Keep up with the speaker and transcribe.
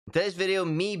Today's video,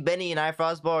 me, Benny, and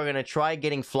iFrostball are going to try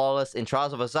getting flawless in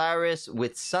Trials of Osiris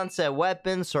with sunset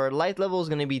weapons. So our light level is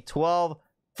going to be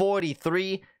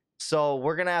 1243. So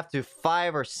we're going to have to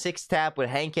 5 or 6 tap with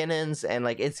hand cannons. And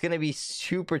like it's going to be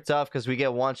super tough because we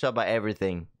get one shot by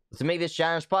everything. To make this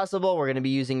challenge possible, we're going to be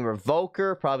using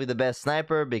Revoker, probably the best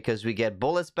sniper because we get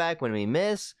bullets back when we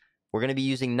miss. We're going to be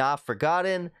using Not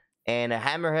Forgotten and a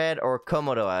Hammerhead or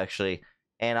Komodo actually.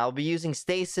 And I'll be using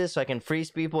Stasis so I can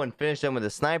freeze people and finish them with a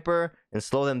sniper and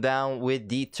slow them down with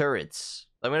the turrets.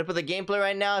 I'm going to put the gameplay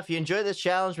right now. If you enjoyed this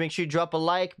challenge, make sure you drop a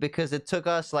like because it took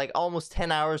us like almost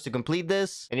 10 hours to complete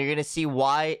this. And you're going to see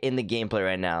why in the gameplay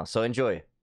right now. So enjoy.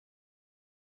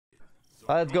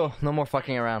 All right, let's go. No more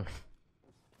fucking around.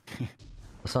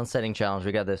 Sunsetting challenge.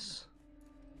 We got this.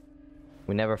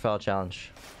 We never fail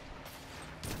challenge.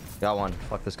 Got one.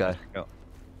 Fuck this guy. Go.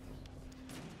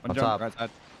 On top. Right side.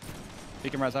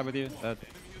 Peek him right side with you.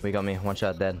 We got me. One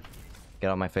shot dead.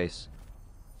 Get out my face.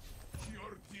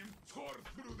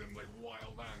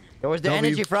 Yo, where's the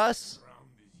energy for us?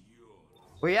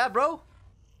 Where you at, bro?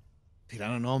 Dude, I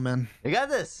don't know, man. You got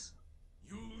this.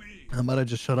 I might have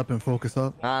just shut up and focus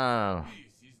up. No.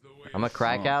 I'm a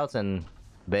crack out and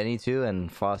Benny too,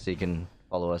 and Fossey can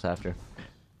follow us after.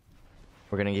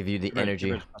 We're gonna give you the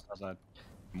energy.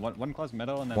 One close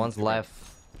middle and then one's left.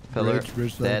 Pillar.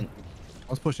 Bridge dead.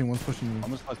 One's pushing.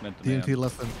 Almost close mid to DMT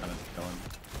left side.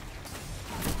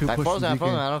 Two I frozen. I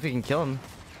pushing. don't know if you can kill him.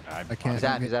 I can't. He's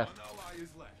out. He's out.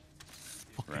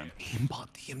 Fucking aimbot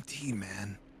DMT,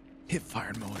 man. Hit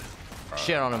fire mode.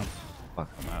 Shit on him.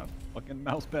 Fuck him out. Fucking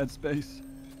mouse pad space.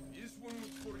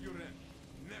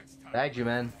 Bagged you,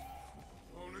 man.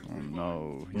 Oh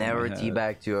no. Never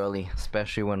teabag too early,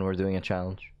 especially when we're doing a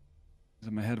challenge. He's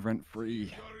in my head rent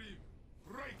free.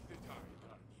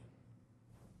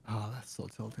 Oh, that's so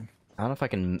tilting. I don't know if I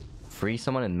can free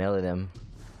someone and melee them.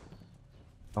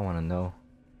 I want to know.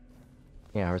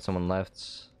 Yeah, I heard someone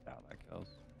left. Yeah, that kills.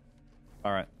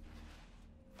 Alright.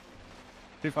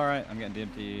 Too far right. I'm getting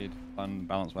DMT'd. Fun,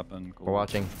 balanced weapon. Cool. We're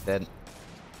watching. Dead.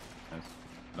 Nice.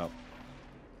 Nope.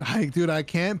 Dude, I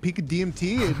can't peek a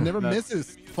DMT. It never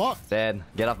misses. Fuck. Dead.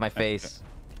 Get off my face.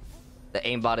 The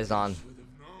aimbot is on.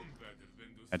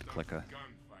 Head clicker.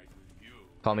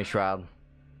 Call me Shroud.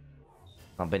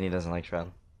 Oh, Benny doesn't like Shroud.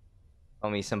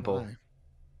 Call me Simple.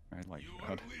 I like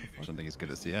God. I don't think he's good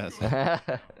at CS.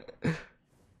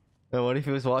 No, what if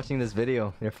he was watching this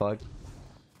video? You're fucked.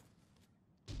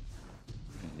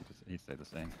 He'd say the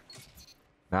same.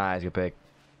 Nice, good pick.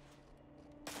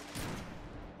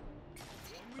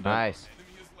 Nice.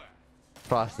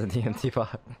 Frost the DMT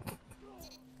bot.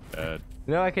 Dead.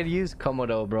 You know, I could use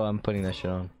Komodo, bro. I'm putting that shit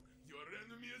on.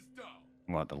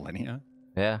 What, the linear?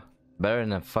 Yeah. Better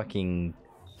than a fucking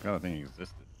I don't think he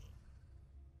existed.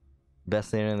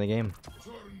 best thing in the game.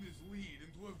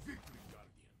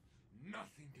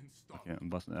 Okay, I'm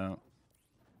busting it out.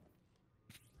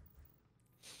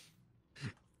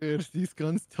 Dude, these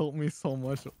guns tilt me so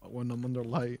much when I'm under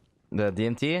light. The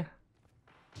DMT?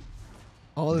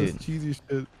 All this Dude. cheesy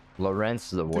shit. Lorenz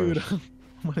is the worst. Dude,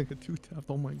 I'm gonna get 2-tapped.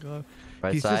 Oh my god.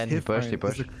 Right He's side, just he pushed, he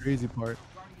hit-firing. pushed. That's the crazy part.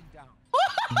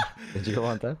 Did you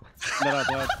want that? No.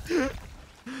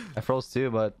 I froze too,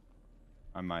 but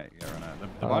I might get run out.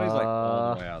 The body's like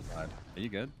all the way outside. Are you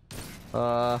good?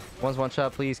 one's one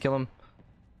shot, please kill him.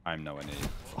 I'm nowhere near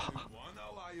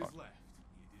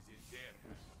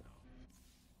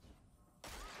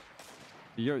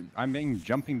you. I'm being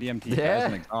jumping DMT as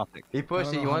an exotic. He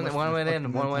pushed it. One went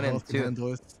in, one went in, two.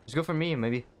 Just go for me,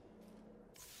 maybe.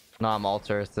 No, I'm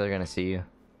alter, so they're gonna see you.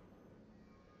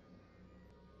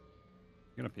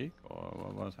 You gonna peek?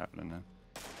 Or what's happening there?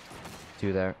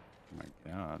 Two there. Oh my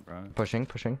god, bro. Pushing.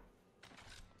 30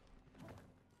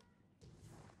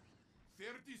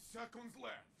 seconds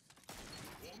left.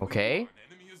 Okay.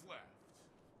 Enemy is left.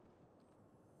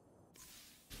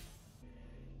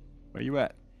 Where you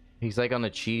at? He's like on the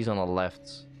cheese on the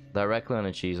left. Directly on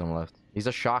the cheese on the left. He's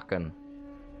a shotgun.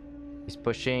 He's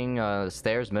pushing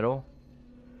stairs middle.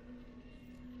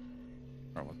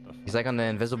 Oh, what the He's like on the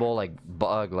invisible like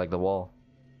bug, like the wall.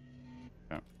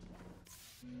 Yeah.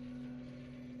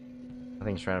 I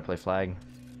think he's trying to play flag.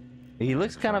 He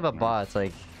looks kind of a bot. It's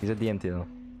like he's a DMT though.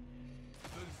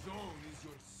 The zone is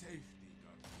your safety,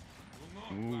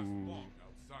 Guardian. Will not last long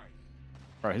outside.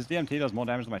 Bro, his DMT does more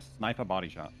damage than my sniper body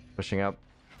shot. Pushing up.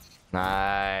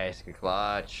 Nice. Good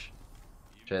clutch.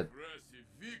 Shit. Impressive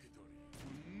victory.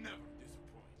 You never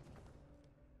disappoint.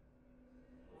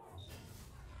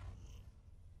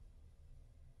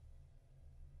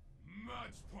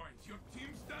 Match point. Your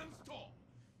team stands tall.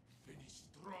 Finish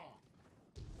strong.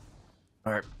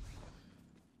 Alright.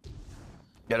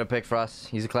 Got a pick for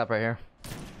us. Use a clap right here.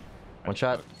 One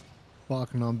shot.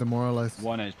 Fuck no, I'm demoralized.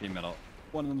 1 HP middle.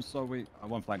 One of them's so weak.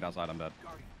 One flanked outside. I'm dead.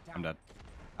 I'm dead.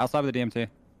 Outside with the DMT. Right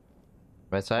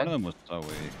One side. of them was so weak.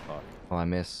 Fuck. Oh, I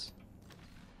miss.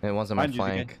 And one's on my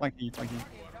Behind you, flank. ZK. Flanky.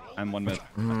 And one mid.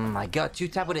 My god,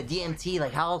 2-tap with a DMT.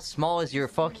 Like, how small is your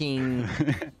fucking...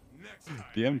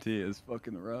 DMT is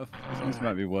fucking rough. This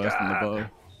might be worse than the bow.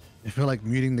 I feel like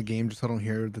muting the game just so I don't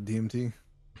hear the DMT.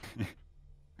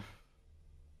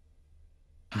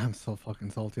 I'm so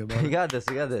fucking salty about You it. got this,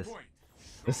 you got this.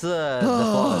 This is the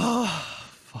flawless.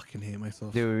 Fucking hate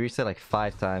myself. Dude, we reached it like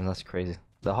 5 times. That's crazy.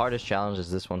 The hardest challenge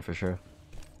is this one for sure.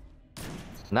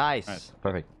 Nice. Nice.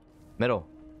 Perfect. Middle.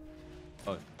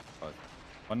 Oh.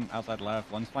 One outside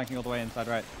left. One's flanking all the way inside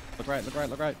right. Look right. Look right.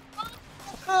 Look right.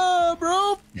 Ah,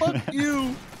 bro, fuck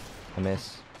you. I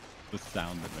miss. The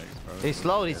sound it makes, bro. He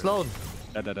slowed, he slowed.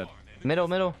 Dead. Middle,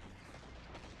 middle.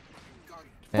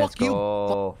 Let's Fuck you,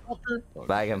 go. fucker.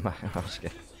 Bag him. I'm just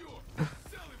kidding.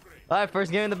 Alright,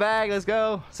 first game in the bag. Let's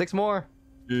go. 6 more.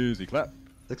 Easy clap.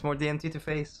 6 more DMT to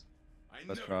face.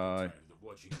 Let's try.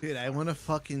 Dude, I want to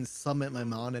fucking summit my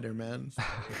monitor, man.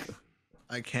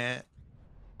 I can't.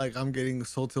 Like, I'm getting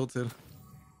so tilted.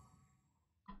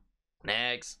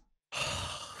 Next.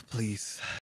 Please.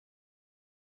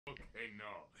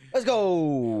 Let's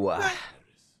go.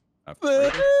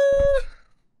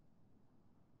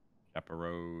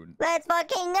 Chaperone. Let's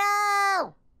fucking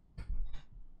go!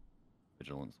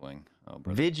 Vigilance wing. Oh,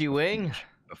 brother. Vigi wing.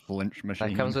 The flinch machine.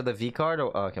 That comes with a V card.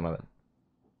 Or... Oh, okay, my bad.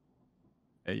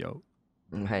 Hey, yo.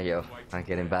 Hey, yo. I'm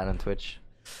getting bad on Twitch.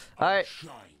 Alright.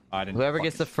 I didn't Whoever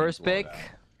gets the fucking first blow pick,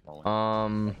 that.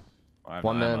 $1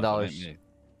 million.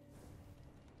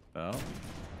 Well,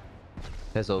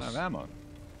 Pesos. I have ammo.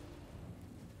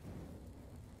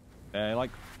 Like,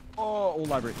 oh, all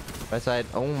library. Right side.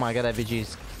 Oh my god, that VG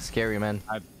is scary, man.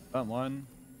 I got one.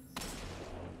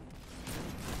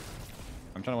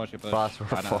 I'm trying to watch it, but Boss, we're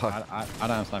I don't fucked. I don't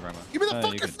have sniper ammo. Give me the You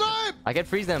fucking can- snipe! I can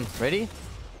freeze them. Ready?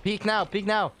 Peek now. Peek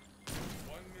now.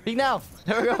 Peek now.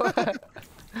 There we go.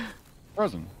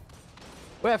 Frozen.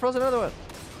 Wait, I froze another one.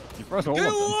 You froze all of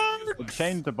them. You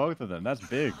chained to both of them. That's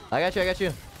big. I got you. I got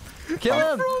you. Kill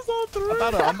him.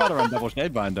 I'm about to run double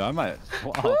shade binder. I might.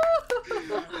 Wow.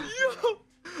 Yo,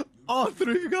 all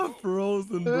 3 got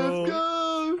frozen, bro. Let's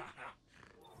go.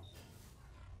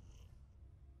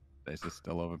 This is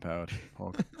still overpowered.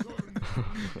 Fuck.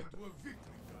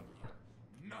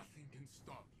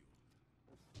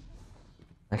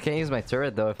 I can't use my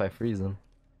turret though if I freeze them.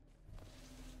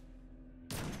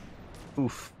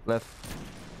 Oof. Left.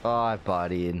 Oh, I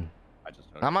bodied. I just.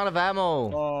 I'm out of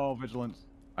ammo. Oh, vigilance.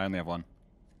 I only have one.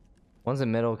 One's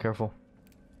in middle. Careful.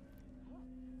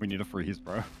 We need a freeze,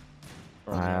 bro.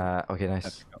 Okay, nice.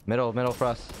 Let's go. Middle for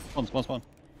us. Spawn.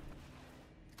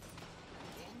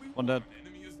 One dead.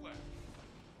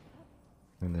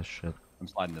 In this shit. I'm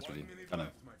sliding this with you. Kind of.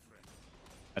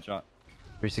 Headshot.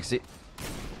 360.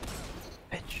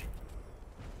 Bitch.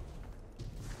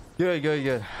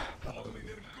 Good.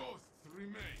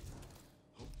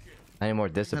 I need more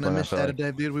And I discipline. I miss feel Shadow like.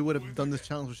 Dave, dude. We would have done this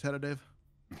challenge with Shadow Dave.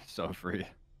 So free.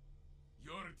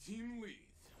 Your team leads.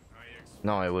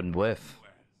 No, I wouldn't whiff.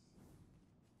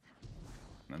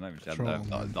 And then we had Troll, the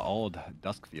man. old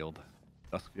Duskfield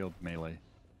melee.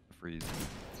 The freeze.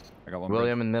 I got one.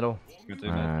 William in middle. Good too,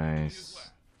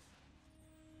 Nice.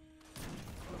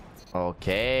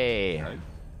 Okay. Right.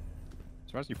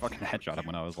 Surprised you fucking headshot him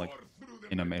when I was like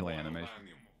in a melee animation.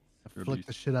 I flicked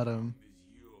the shit out of him.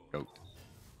 Goat.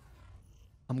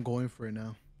 I'm going for it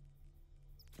now.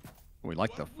 We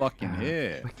like the fucking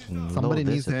hit. Somebody Low needs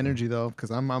the discipline. energy though, because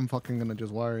I'm fucking gonna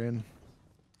just wire in.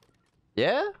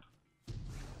 Yeah?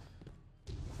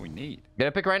 We need. Get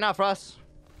a pick right now, Frost.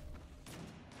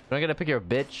 Don't get a pick, you're a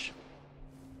bitch.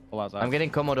 Pull outside. I'm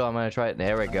getting Komodo. I'm gonna try it.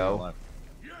 There we go.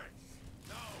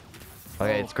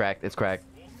 Okay, it's cracked. It's cracked.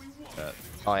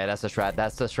 Oh yeah, that's the strat.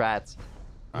 That's the strats.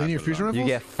 Linear fusion rifles? You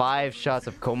get 5 shots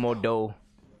of Komodo.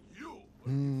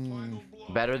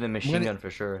 Better than machine gonna- gun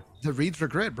for sure. The reads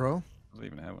regret, bro. Doesn't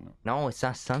even have one. No, it's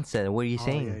not sunset. What are you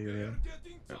saying?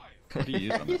 Yeah. What do you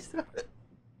use on this?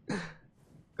 Moving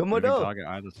Komodo. target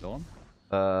either still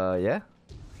on? Yeah.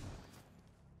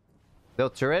 They'll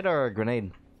turret or a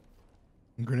grenade?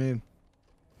 Grenade.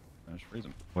 Just freeze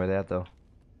him. Where they at though?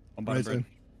 On by Right the bridge.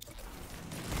 side.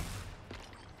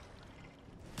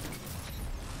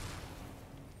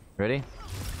 Ready?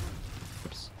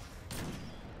 Oops.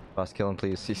 Boss, kill him,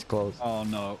 please. He's close. Oh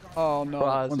no. Oh no.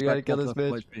 Boss, One's we gotta back, kill one's this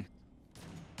full bitch. HP.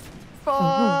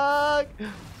 Fuck!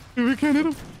 We can't hit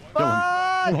him.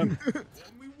 Fuck!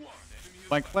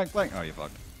 Flank. Oh, you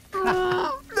fucked.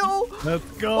 No! Let's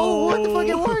go. Oh, what the fuck?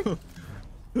 It worked!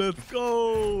 Let's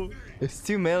go. It's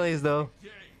 2 melees though.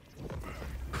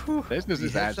 This He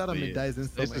is headshot him actually. and dies This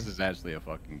instantly. is actually a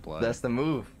fucking play. That's the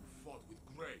move. Fought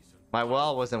with grace and My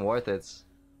wall wasn't worth it.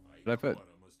 Should I put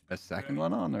a second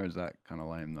one on, or is that kind of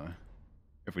lame though?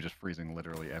 If we're just freezing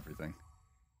literally everything.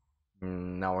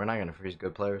 No, we're not gonna freeze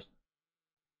good players.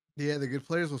 Yeah, the good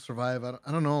players will survive.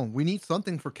 I don't know. We need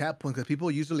something for cap points because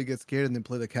people usually get scared and then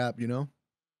play the cap, you know?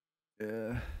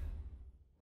 Yeah.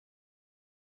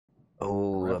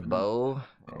 Oh, a Revenant. bow.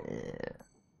 Yeah.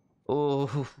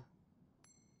 Oh,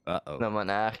 Uh-oh. no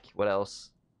monarch. What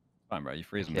else? Fine, bro. You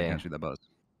freeze them, Okay. they can't shoot that bows.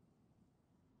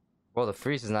 Well, the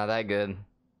freeze is not that good.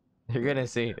 You're gonna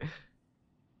see.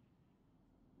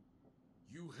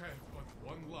 You have but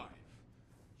one life.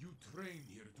 You train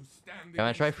here to stand. Can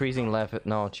I try against freezing dark left?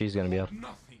 No, she's gonna be up.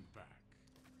 Nothing back.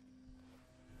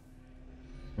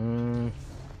 Mm,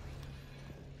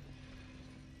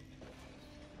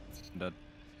 I'm dead.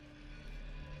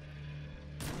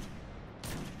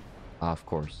 of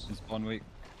course. It's 1 week.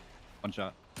 One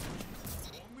shot.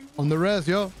 On the res,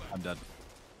 yo. I'm dead.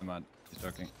 Come on. He's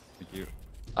joking. Thank you.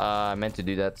 I meant to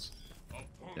do that.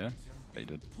 Yeah? Yeah, you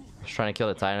did. I was trying to kill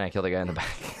the Titan. I killed the guy in the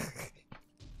back.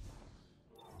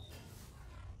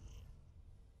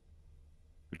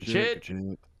 Good Shit. Good shit.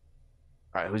 All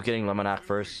right, who's getting Lemonade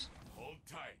first? Hold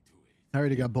tight to it. I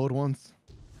already got bowed once.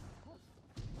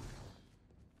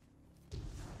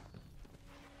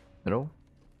 Middle?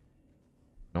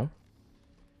 No.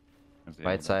 That's the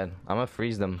Right end. side. I'm gonna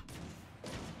freeze them.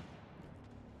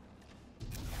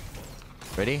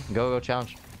 Ready? Go,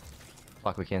 challenge.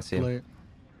 Fuck, we can't see him. Play it.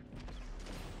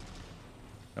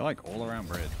 They're like all around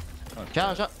bridge. Oh, shit.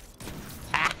 Challenge up.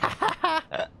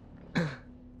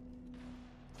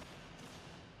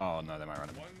 Oh no, they might run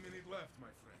him. 1 minute left, my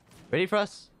friend. Ready for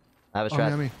us? I have a Oh, strat.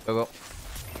 yummy. Go, go.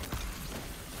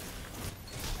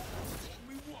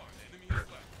 Only one enemy is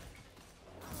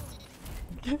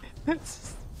left.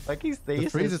 It's fucking The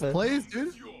stasis. freeze is man. plays,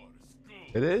 dude. Yours. Go.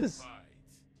 It is. Fight.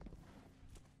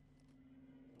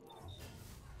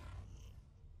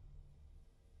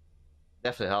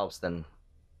 Definitely helps then.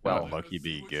 Well, Well, lucky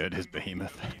be good as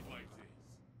behemoth.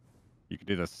 You could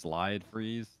do the slide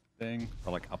freeze thing,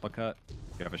 or like uppercut.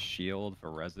 You have a shield for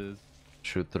reses.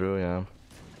 shoot through, yeah.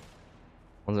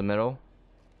 One's in the middle.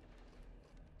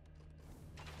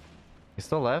 He's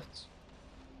still left.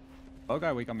 Oh,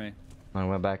 guy weak on me. I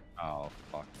went back. Oh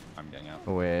fuck, I'm getting out.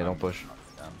 Oh, wait, I'm don't push.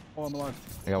 down. Oh, I'm alive.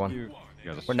 I got one. You guys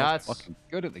are We're so nuts. fucking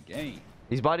good at the game.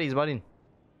 He's bodying.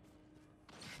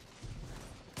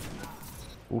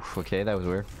 Oof, okay, that was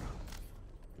weird.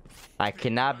 I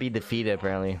cannot be defeated,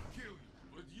 apparently.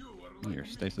 You're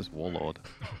stasis warlord.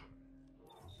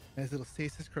 Nice little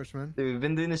stasis crush, man. Dude, we've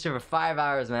been doing this shit for 5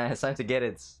 hours, man. It's time to get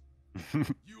it.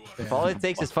 If all it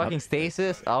takes is fucking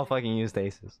stasis, I'll fucking use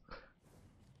stasis.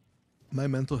 My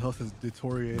mental health is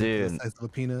deteriorated to Dude. the size of a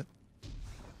peanut.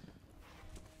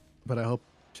 But I hope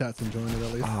chat's enjoying it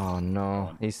at least. Oh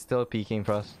no, he's still peeking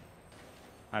for us.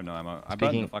 I have no ammo. I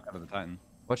burned Speaking- the fuck out of the Titan.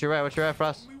 What's your right,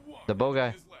 Frost? The bow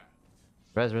guy.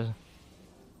 Res.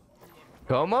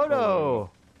 Komodo!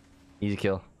 Easy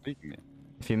kill. Speaking it.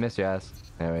 If you miss your ass.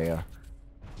 There we go.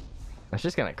 That's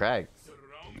just gonna crack.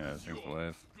 Yeah, it seems the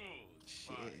wave.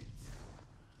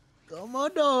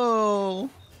 Komodo!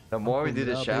 The more we Open do it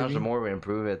this up, challenge, the baby. more we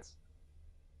improve it.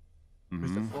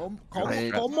 Mhm.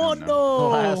 Right.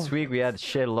 Komodo! Last week we had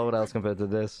shit loadouts compared to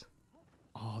this.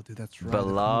 Oh, dude, that's right.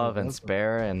 Belove Komodo and was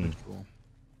Spare and... cool.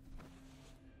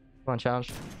 Come on,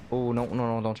 challenge. Oh, no,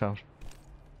 don't challenge.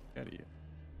 Get it.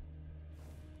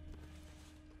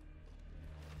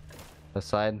 The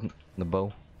side, the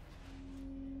bow.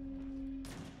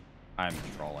 I'm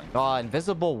trolling. Oh,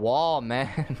 invisible wall,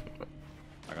 man.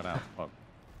 I got out. Fuck.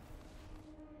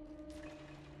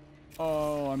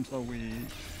 Oh, I'm so weak. 1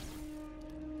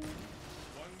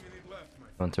 minute left, my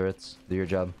friend. Run turrets, do your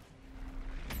job.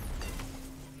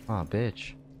 Oh,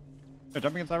 bitch. Hey,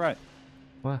 jumping inside right.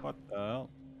 What? What the hell?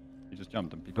 You just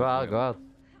jumped and people. Go out, go out.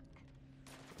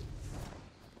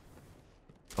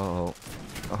 Uh-oh.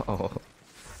 Uh-oh.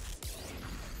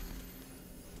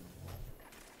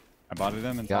 I bodied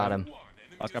him and Got him.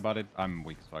 Last guy bodied. I'm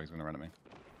weak as fuck. He's gonna run at me.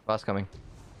 Boss coming.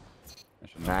 I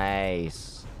should know.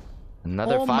 Nice.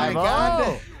 Another Oh my 5-0.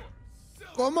 God.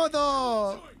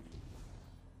 Komodo!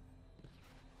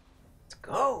 Let's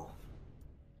go.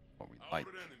 What we like.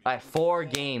 All right, 4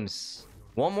 games.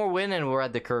 One more win and we're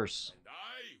at the curse.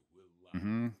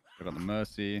 Mm-hmm. We got the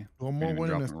mercy. One more Even win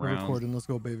and dropping it's rounds. recording. Let's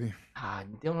go, baby. Ah,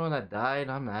 the only one that died,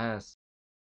 I'm ass.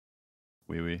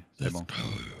 Wee wee. Let's Stable. go.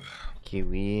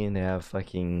 Kiwi, and they have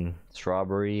fucking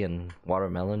strawberry and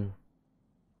watermelon.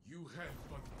 You have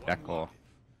but one Jackal. life.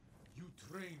 You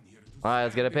train here to Alright,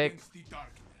 let's get a pick. Against the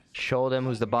darkness. Show them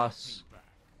who's the boss.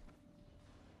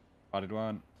 Spotted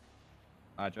one.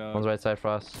 Hi, Joe. One's right side for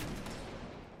us.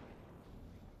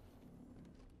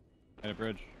 Hit a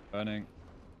bridge. Burning.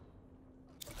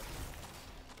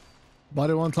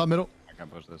 Body one, top middle. I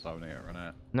can't push this. I'm gonna get run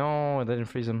out. No, they didn't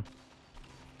freeze him.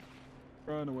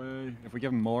 Run away. If we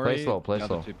give him more, Play slow, play the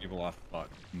slow. other two people off fuck,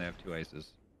 and they have 2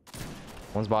 aces.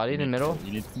 One's bodied in middle.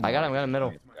 You need I got him, got him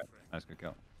middle. Yeah, nice, good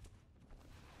kill.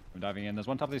 I'm diving in. There's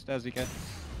one top of these stairs, ZK.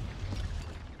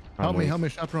 Help me,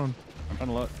 chaperone. I'm trying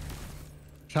to look.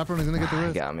 Chaperone is gonna get the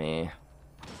wrist. Got me.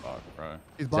 Fuck, bro. He's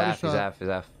He's body F, he's shot. F, he's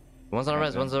F. One's on the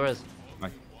res, one's on the res. I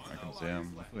can see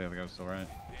him. Hopefully the other guy's still right.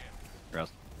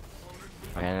 Rest.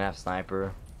 I got an F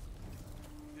sniper.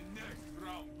 The next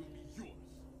round will be yours.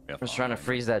 Yeah, I was trying to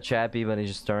freeze that chappy, but he's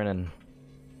just turning.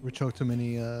 We choked too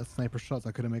many sniper shots.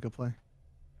 I couldn't make a play.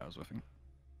 I was whiffing.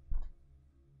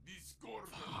 These scores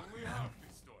are only half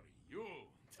the story. You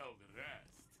tell the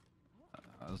rest.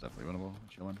 That was definitely winnable.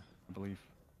 Chilling, I believe.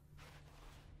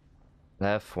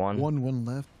 F, one. One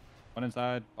left. One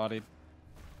inside, bodied.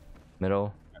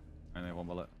 Middle. And then 1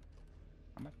 bullet.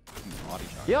 I might fucking body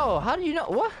shot. Yo, how do you know?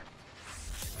 What?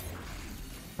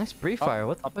 Nice brief fire.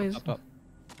 What the Up, fuck is up, up.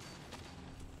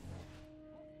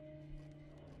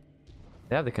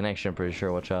 They have the connection, I'm pretty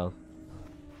sure. Watch out.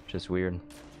 Just weird.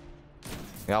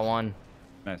 Got one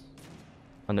Nice.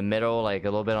 on the middle, like a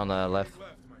little bit on the left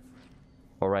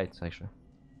or right, actually.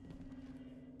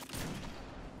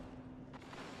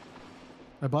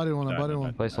 I bodied one. I bodied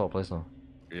one. Play slow, play slow.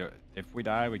 If we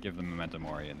die, we give them Momentum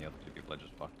Mori, and the other 2 people are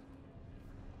just fucked.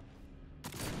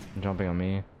 Jumping on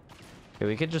me. Okay,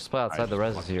 we could just play outside the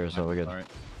res here, so we're good. Alright.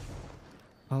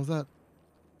 How's that?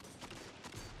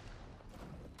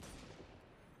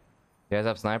 You guys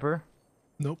have sniper?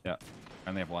 Nope. Yeah. I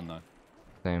only have 1 though.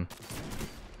 Same.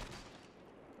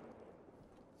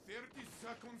 30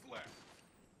 seconds left.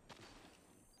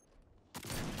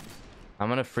 I'm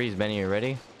gonna freeze Benny. You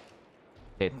ready?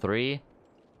 Okay, 3,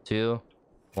 2,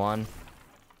 1.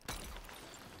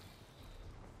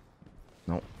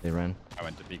 Nope, they ran. I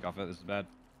went to peek off it. This is bad.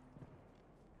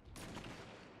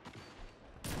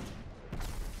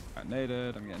 I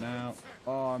naded. I'm getting out.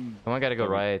 Oh, Someone gotta go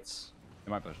right.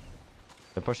 They might push.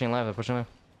 They're pushing left, they're pushing left.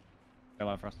 Stay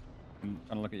alive for us. I'm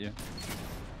trying to look at you.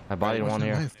 I bodied one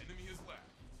here. Nice. Enemy is left.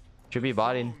 Should be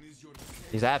bodied. Zone is your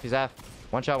safe. He's half, he's half.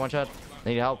 One shot, one shot.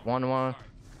 Need help. One.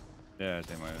 Yeah,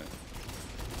 same way.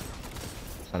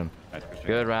 Got him. Nice, pushing.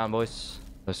 Good round, boys.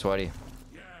 They're sweaty.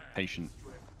 Patient.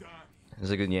 Done. This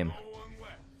is a good game. No one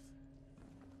left.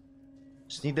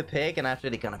 Just need the pick, and after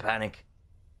they kind of panic.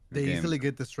 They Game. easily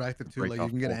get distracted too. Break Like you off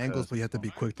can get focus. angles, but you have to be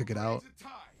quick to get out. It's a tie.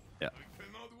 Yeah. I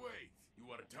cannot wait.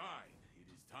 You are tied.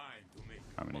 It is time to make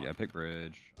I'm gonna get a pick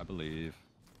bridge, I believe.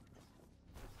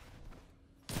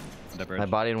 That bridge. I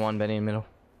bodied one, Benny in the middle.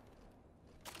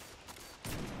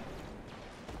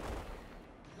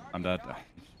 I'm dead.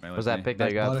 Melee What's that me. pick that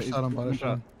you got? Body shot him. Body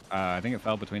shot him. I think it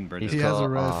fell between bridges. He He's has a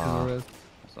called- res. He has Aw. a res.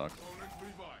 That sucks. opponent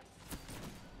revived.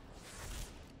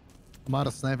 I'm out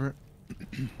of sniper.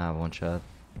 I have one shot.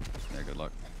 Yeah, good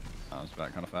luck. I was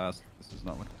back kind of fast. This is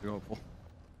not looking too hopeful.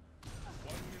 1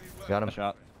 minute left. Got A him.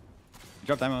 shot. You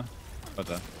dropped ammo. But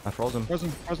I froze him.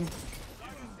 frozen.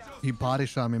 He body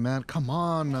shot me, man. Come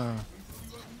on.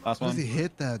 Last How does he one.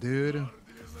 hit that, dude?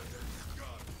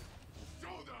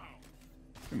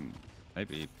 Showdown.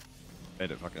 Maybe.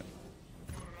 Made it, fuck it.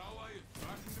 Your ally is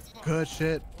back in the fight. Good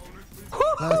shit.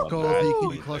 Opponent revived. Let's go. Nice.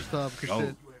 He keep clutched up. Good Go.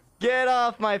 shit. Get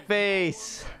off my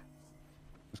face!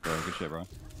 Let's go. Good shit, bro. It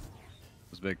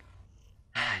was big.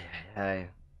 Hey.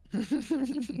 You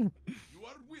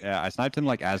are weak. Yeah, I sniped him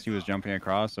like as he was jumping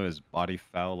across, so his body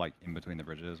fell like in between the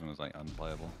bridges and was like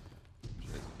unplayable.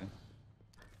 Shit, okay.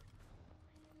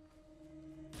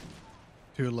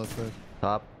 Two left side.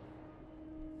 Top.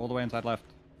 All the way inside left.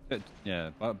 Yeah,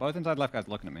 both inside left guys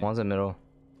looking at me. One's in middle.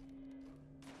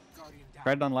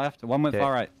 Fred on left, one with Okay.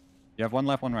 far right. You have one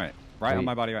left, one right. Right on Wait.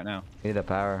 my body right now. Need the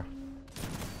power.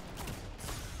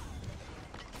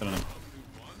 Hit on him.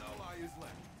 One ally is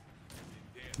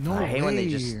left. No I hate when they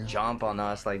way. just jump on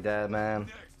us like that, man.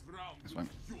 Next round This will one.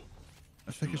 be yours.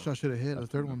 The second shot should have hit. The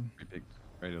third one. Pretty big.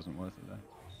 Trade wasn't worth it though.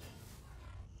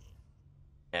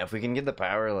 Yeah, if we can get the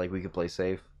power, like, we could play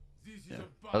safe. This is Yeah. a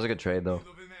That was a good trade, though.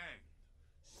 battle of an egg.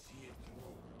 See it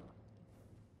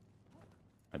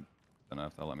through. Don't know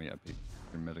if they'll let me get peek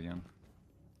through mid again.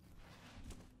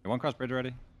 You one cross bridge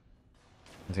already?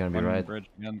 It's gonna be One right. bridge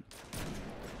again.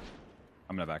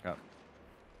 I'm gonna back up.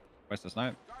 Where's the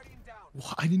snipe?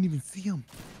 What? I didn't even see him.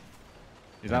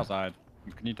 He's outside.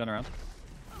 Can you turn around?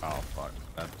 Oh fuck.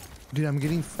 Bad. Dude, I'm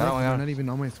getting sniped. one, got They're him. not even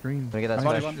on my screen. Let me get that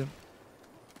I splash. shit.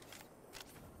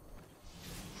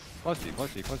 Close to you,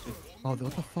 close to you, close to you. Oh,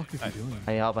 what the fuck is he doing?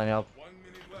 I need help, I need help. 1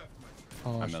 minute left,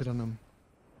 my Oh, I shit missed. on him.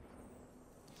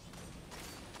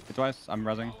 Hit twice, I'm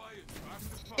rezzing.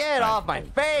 Get off my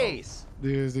face!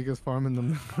 Dude, Zika's farming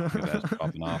them. His ass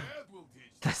popping off. That will teach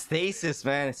The stasis,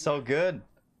 man, it's so good.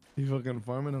 He's fucking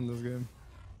farming them this game.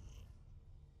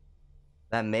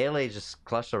 That melee just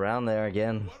clutched around there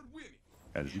again. you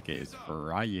are winning. ZK is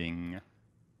frying.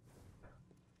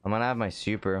 I'm gonna have my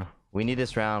super. We need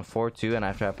this round 4-2, and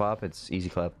after I pop, it's easy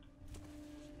clap.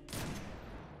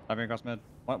 Diving across mid.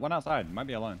 One outside, might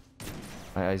be alone.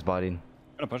 He's bodied.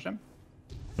 Gonna push him?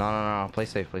 No. Play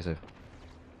safe, play safe.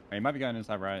 Oh, he might be going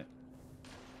inside right.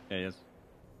 Yeah, he is.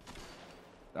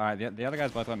 Alright, the other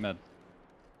guys both went mid.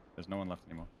 There's no one left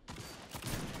anymore.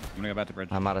 I'm gonna go back to bridge.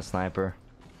 I'm out of sniper.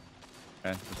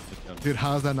 Okay, just chill. Dude,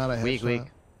 how's that not a headshot? Weak.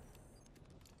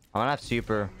 I'm gonna have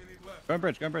super. Go in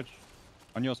bridge, go in bridge.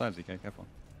 On your side, ZK, careful.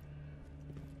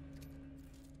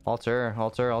 Alter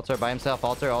by himself.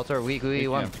 Alter. Weak,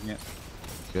 Picking one. it, picking it.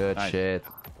 Good Nice. shit.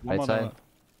 One Right more side.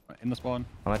 in the spawn.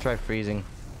 I'm gonna try freezing.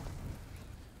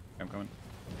 I'm coming.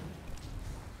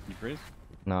 You freeze?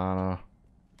 No. I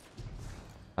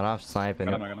don't have sniping.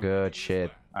 Got him. Good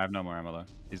shit. I have no more ammo though.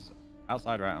 He's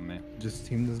outside right on me. Just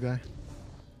team this guy.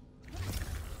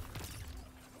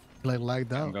 He, like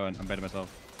lagged I'm out. going. I'm baiting myself.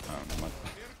 Oh, never mind.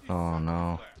 Oh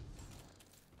no.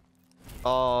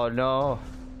 Oh no.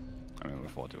 I mean, we're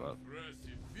 4-2 up.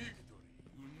 Impressive victory.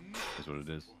 You know Is what it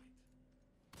is.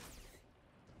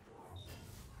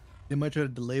 They might try to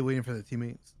delay waiting for the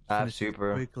teammates. I have Finish it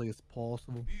super. quickly as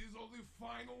possible. these are the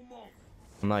final moments.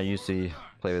 I'm not used to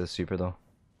play with a super though.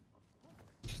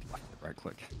 Just left it, right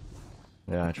click.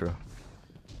 Yeah, true.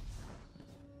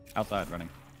 Outside running.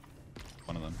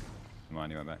 One of them. Come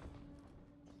on, you went back.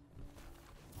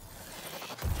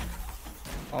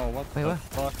 Oh, what Wait, the what?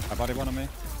 fuck? I body one on me.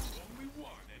 Only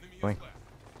one enemy is Going. left.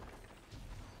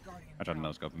 I tried to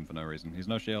no-scope him for no reason. He's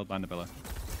no shield, behind the pillar.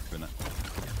 Doing it.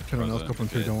 Trying to no Frozen. scope him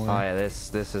too, Shit. don't Oh worry. yeah,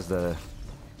 this is the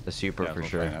super Yeah, for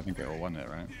that's what I'm saying. sure. I think it all won it,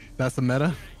 right? That's the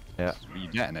meta? Yeah. You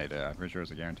detonate it. I'm pretty sure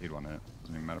it's a guaranteed one hit.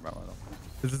 Doesn't even matter about what else.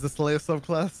 This is the Slayer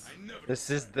subclass? I never This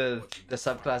is the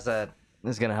subclass that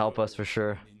is gonna help us for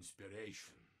sure.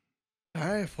 inspiration.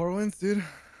 Alright, 4 wins, dude.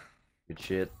 Good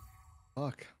shit.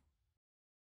 Fuck.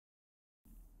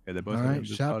 Yeah, they're both Alright,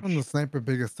 shout from the sniper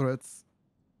biggest threats.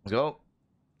 Let's go.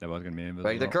 They're both gonna be invisible.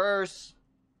 Break the curse.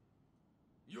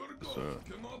 Your Yes, ghost sir.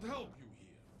 cannot help you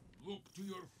here. Look to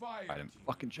your fire. I didn't team.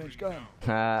 fucking change Bring gun.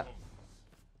 down Ah,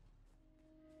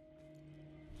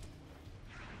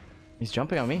 he's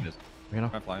jumping on me. Just You know.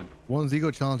 I'm flying. One's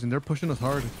ego challenging. They're pushing us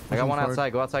hard. I got Pushing one us hard. outside.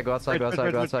 Go outside. Go outside. Go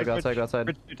outside. Go outside. Go outside. Go outside. Go outside.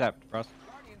 Bridge, you tapped, Frost.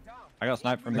 I got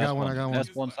sniped from I got one, I got one.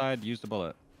 That's one side. Use the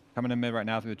bullet. Coming in mid right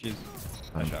now through the cheese.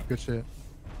 Nice shot. Good shit.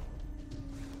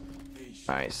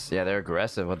 Nice. Yeah, they're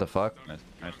aggressive. What the fuck? Nice.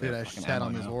 Nice. Dude, I Fucking shat ammo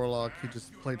on this now. warlock. He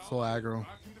just played so aggro.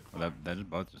 Well, they're just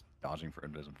both just dodging for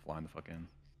invis and flying the fuck in.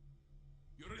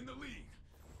 You're in the league.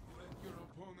 Let your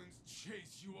opponents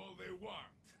chase you all they want.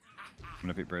 I'm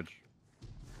gonna beat bridge.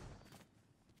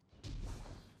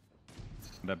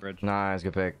 That bridge. Nice.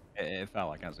 Good pick. It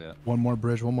fell. I can't see it. One more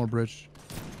bridge. One more bridge.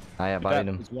 Ah, yeah, bodied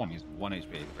him. He's one. He's 1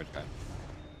 HP. The bridge guy.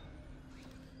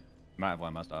 Might have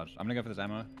one must dodge. I'm gonna go for this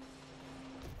ammo.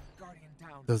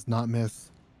 Does not miss.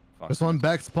 Fuck. There's one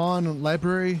back spawn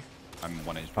library. I'm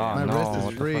 1 HP. Oh, My no, wrist what is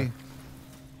the free.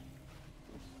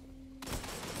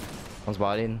 One's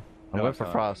bodied. I'm No, going it's for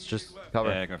not. frost. Just cover.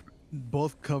 Yeah, go for it.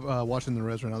 Both watching the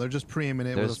res right now. They're just pre-aiming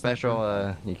it There's with a a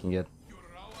sniper. special you can get. Your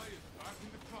ally is back in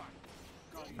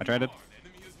the fight. I traded. One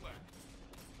enemy is left.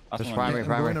 Last There's one. primary, I'm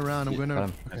primary. going around. I'm going Got around.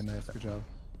 him. Okay, nice. Good job.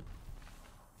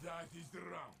 That is the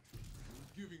round.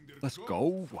 You're giving their Let's ghosts go.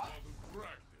 all the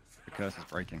practice. The curse is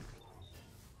breaking.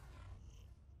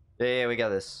 Yeah, we got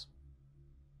this.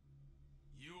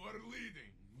 You are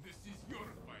leading. This is your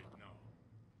fight now.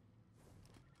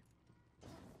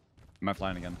 Am I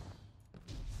flying again?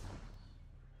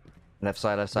 Left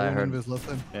side, I One heard. invis left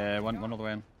side. Yeah, one all the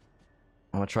way in.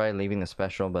 I'm gonna try leaving the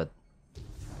special, but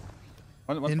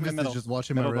One's coming Invis is middle. just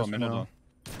watching my Middle door, wrist middle now. door.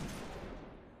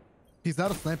 He's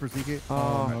out of sniper, ZK.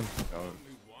 Oh. no. Oh,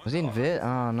 was he in vid?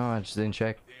 Oh no, I just didn't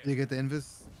check. Did you get the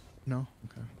invis? No?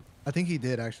 Okay. I think he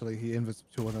did, actually. He invis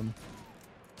 2 of them.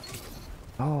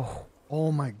 Oh,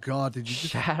 Oh my god, did you just...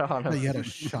 shat on You had him. a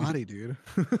shoddy, dude.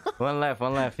 One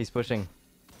left. He's pushing.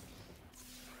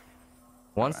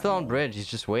 One's still on bridge. He's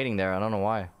just waiting there. I don't know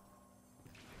why.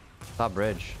 Top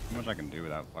bridge. too much I can do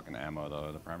without fucking ammo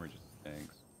though. The primary just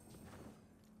stinks.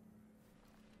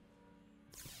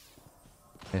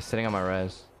 He's sitting on my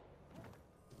res.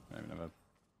 I don't even have a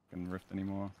fucking rift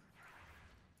anymore.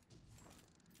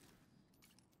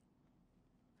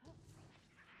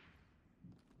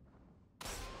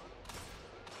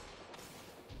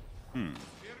 Hmm.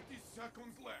 30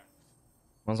 seconds left.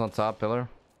 One's on top pillar.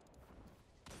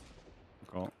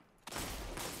 Cool.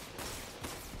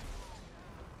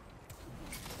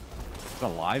 It's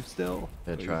alive still?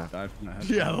 Good Please try. dive from the head.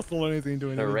 Yeah, that's the only thing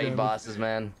doing. The any raid damage. bosses,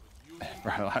 man.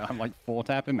 Bro, I'm like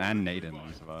 4-tap him and nade him and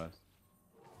he survives.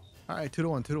 All right,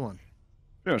 2-1, 2-1.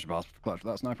 Pretty much boss clutch for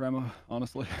that sniper ammo,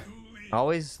 honestly.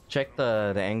 Always check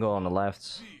the angle on the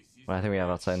left. Well, I think we have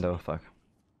outside though. Fuck.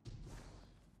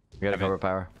 We gotta Okay. cover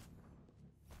power.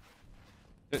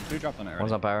 Two dropped on it already.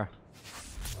 One's on power.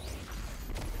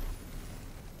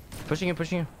 Pushing you,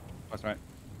 pushing you. That's right.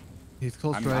 He's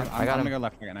close I'm, right. I'm, I got I'm him. gonna go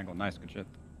left and get an angle. Nice, good shit.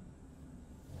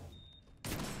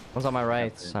 One's on my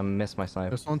right. I missed my snipe.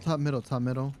 There's one top middle, top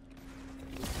middle.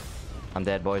 I'm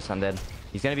dead, boys. I'm dead.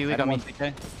 He's gonna be weak on me.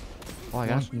 DK. Oh, I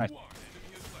got him. Nice.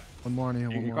 One more on here. You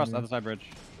One can more cross on the here. other side bridge.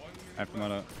 After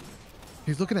moto.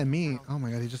 He's looking at me. Oh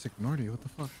my god, he just ignored you. What the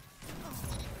fuck?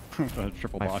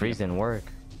 Triple My body. freeze didn't work.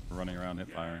 Running around hip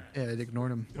fire. Yeah, it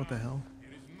ignored him. What the hell?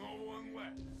 There is no one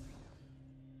left.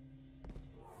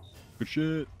 Good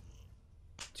shit.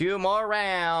 2 more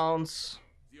rounds.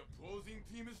 The opposing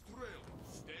team is trailing.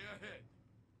 Stay ahead.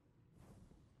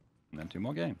 And then 2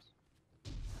 more games.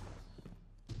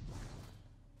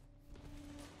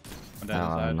 One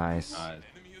down Oh, inside. nice.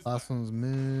 Enemy is Last one's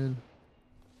mid.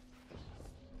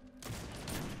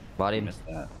 Bodied. Missed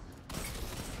that.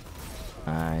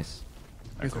 Nice.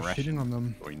 You guys are Aggression. shitting on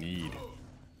them. We need.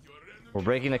 We're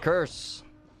breaking the curse.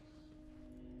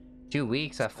 2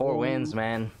 weeks at 4 wins,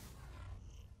 man.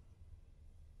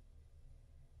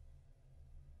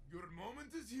 Your moment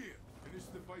is here. Finish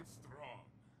the fight strong.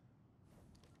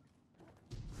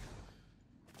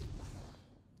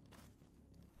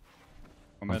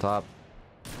 One On mid. top.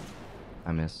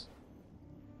 I miss.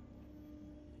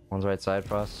 One's right side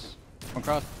for us. One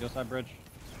cross. The other side bridge.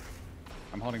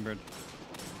 I'm holding bridge.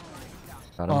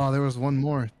 Got him. Oh, there was one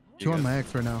more. You 2 on good? my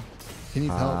X right now. He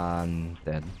needs help. I'm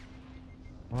dead.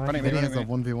 Running Maybe me, he has a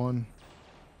running me. 1v1.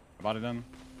 Body done.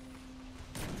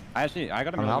 I got him.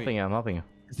 I'm in a helping weak. you. I'm helping you.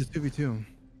 It's a 2v2.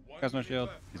 Has no shield.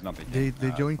 He's not big.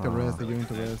 They joinked the res. They joinked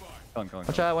the res. Kill him, kill him,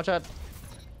 Watch kill him. out, watch out.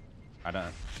 I don't. Oh,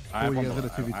 I have you one guys bullet.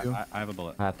 got a 2v2? I have a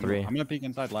bullet. I have 3. I'm gonna peek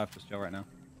inside left. Just chill right now.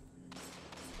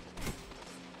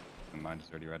 Mine's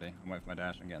already ready. I'm waiting for my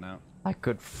dash and getting out. I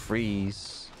could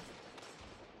freeze.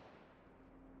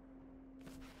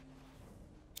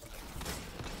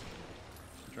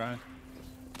 Try.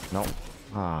 Nope.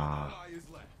 Ah. Ally is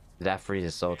left. That freeze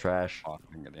is so trash. Oh, I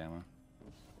didn't get the ammo.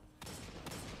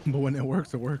 But when it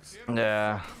works, it works.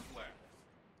 Yeah. Left.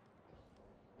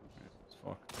 It's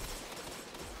fuck.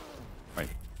 Wait.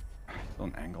 Still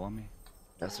an angle on me.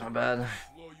 That's not bad.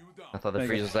 Slow you down. I thought the Thank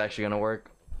freeze you. was actually gonna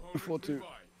work. Before two. Fight.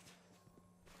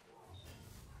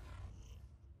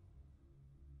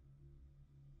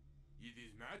 It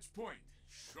is match point.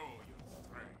 Show your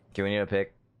strength. Okay, we need a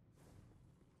pick.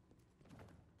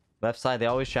 Left side, they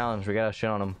always challenge. We gotta shit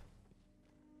on him.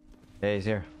 Yeah, he's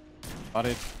here.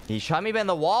 Bodied. He shot me behind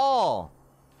the wall.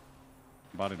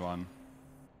 Bodied one.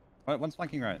 Wait, one's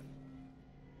flanking right.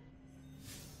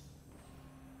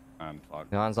 I'm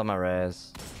fucked. The one's on my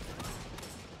res.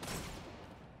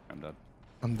 I'm dead.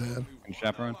 I'm dead. And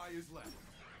chaperone. Ally is left.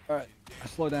 Alright.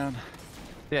 Slow down.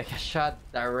 Yeah, I got shot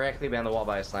directly behind the wall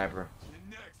by a sniper. The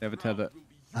next They have a tether. round will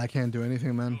be I can't do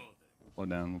anything, man. Slow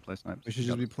down. We'll play snipes. We should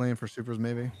just be playing for supers,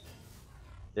 maybe.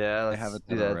 Yeah, let's have it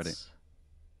do done that. already.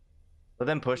 Let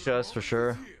them push us for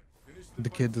sure. here. Finish the The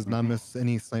kid does not miss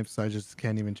any snipes, so I just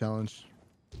can't even challenge.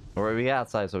 Or we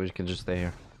outside, so we can just stay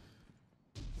here.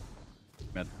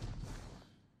 Mid.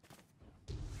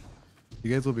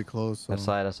 You guys will be close. So. Left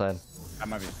side, left side. I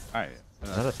might be. Alright.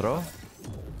 Is that a throw?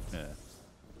 Yeah.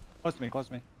 Close to me, close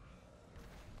to me.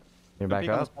 You're back Peek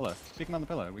on this up? pillar. Speaking on the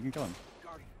pillar, we can kill him.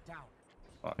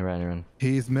 You're in, you're in.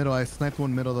 He's middle. I sniped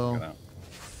one middle though. Get out.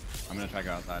 I'm gonna try to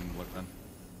go outside and look then.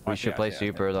 We should play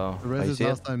super though. The Oh, res you is see it?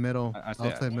 outside middle. I see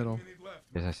it. Outside middle. minute left.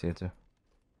 Yes, I see it too.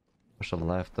 Push to the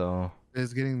left though.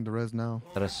 Is getting the res now.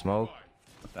 Is that a smoke?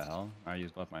 What the hell? I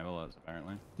used both my bullets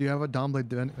apparently. Do you have a down blade?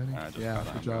 Benny? Just Yeah, got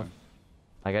that, good I'm job. going.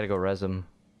 I gotta go res him.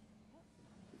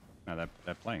 No,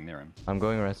 they're playing near him. I'm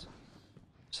going res.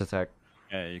 Just attack.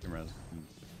 Yeah, you can res.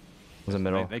 He's in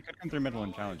the middle. They could come through middle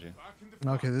and challenge you. Back in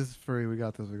the Okay, this is free. We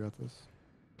got this. We got this.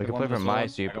 We can one play with for the my sword. I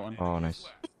super. got one. Oh, nice.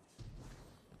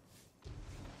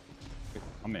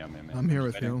 I'm me. I'm here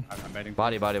with baiting. you. I'm baiting.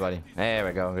 Body, body, body. There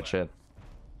we go. Good shit.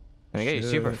 And you get you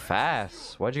super Shit.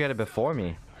 fast. Why'd you get it before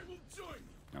me? I will join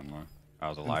you. I'm not. I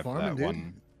was alive for farming, that dude.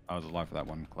 one. I was alive for that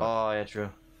one clip. Oh, yeah, true.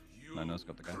 I know it's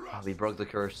got the guy. Oh, we broke the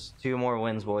curse. 2 more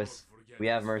wins, boys. We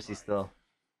have mercy still.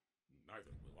 Neither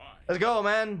will I. Let's go,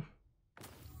 man.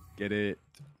 Get it.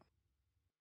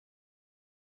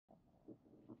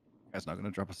 Guy's not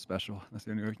gonna drop a special. That's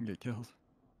the only way we can get kills.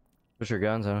 Push your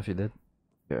guns. I don't know if you did.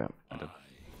 Yeah. I did.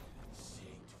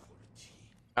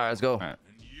 All right, let's go. Alright.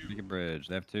 Make a bridge.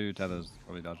 They have 2 tethers.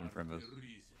 Probably dodging for us.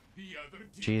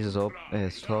 Jesus,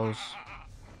 it's close.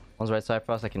 One's right side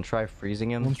for us. I can try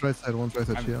freezing him. One's right side, I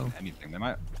haven't chill. seen anything. They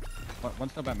might.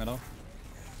 One's still back middle.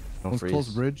 Don't One's freeze. close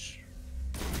bridge.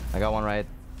 I got one right.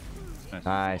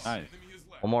 Nice. Nice.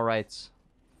 One more rights.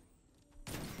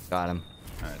 Got him.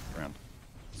 Alright, round.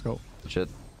 Let's go. Shit.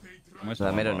 I'm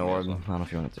I made an orb. I don't know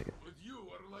if you want to take it. But you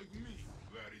are like me,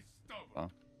 very stubborn. Oh.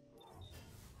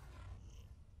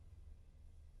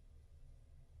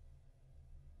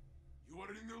 You are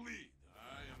in the lead.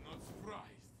 I am not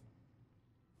surprised.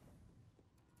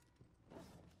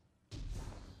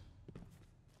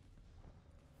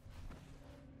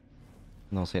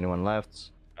 Don't see anyone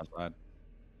left. Outside.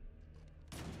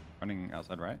 Running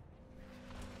outside right.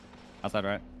 Outside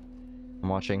right. I'm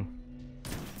watching.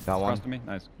 Got Cross one. to me.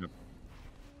 Nice. Good.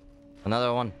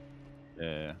 Another one.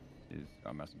 Yeah. He's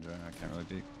got a messenger. I can't really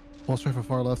peek. Pulse right for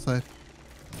far left side.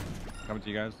 Coming to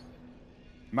you guys.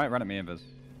 You might run at me, Invis.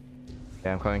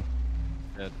 Yeah, I'm coming.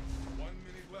 Dead. 1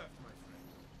 minute left, my friend.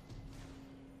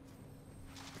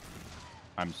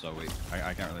 I'm so weak.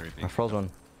 I can't really repeat. I froze one.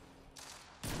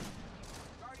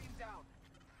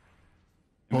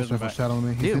 Pulse right for shadowing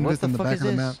me. He's Dude, what invis the in the fuck back is of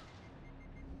the this? map.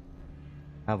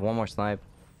 I have one more snipe.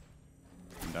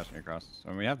 I'm dashing across.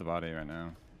 So we have the body right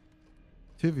now.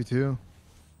 2v2.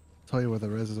 Tell you where the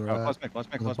reses are Oh, at. close mid, close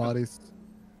mid, The close mid. bodies.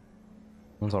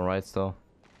 One's on right still.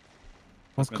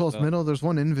 One's mid close still. middle. There's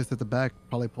one invis at the back.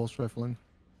 Probably pulse rifling.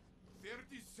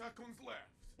 30 seconds left.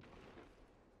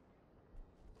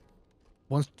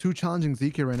 One's 2 challenging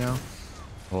ZK right now.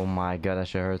 Oh my god, that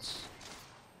shit hurts.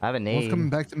 I have a One's nade. coming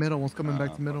back to middle. One's coming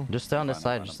back to middle. Just stay on this Fine,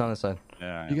 side. fine, Just stay on this side.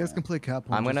 Yeah. You guys can play cap.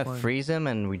 I'm just gonna fine. freeze him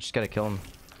and we just gotta kill him.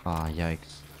 Ah,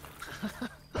 yikes.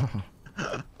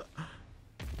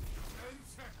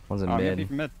 One's in Oh,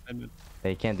 mid. mid. Mid.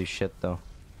 They can't do shit though.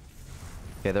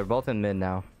 Okay, they're both in mid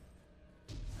now.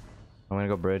 I'm gonna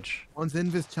go bridge. One's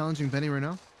invis challenging Benny right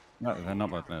now. No, they're not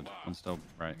both mid. One's still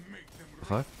right. The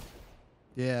fuck?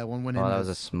 Yeah, one went Oh, invis. that was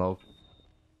a smoke.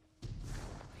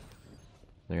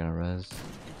 They're gonna res.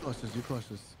 You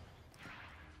cautious.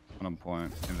 One on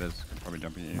point. Invis could probably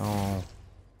jump at you. No.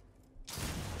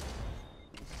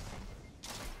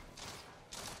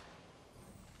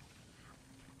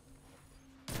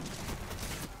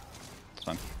 It's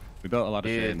fine. We built a lot of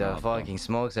shit. Dude, in the last one. fucking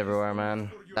smokes everywhere,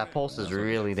 man. That pulse is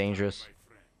really dangerous.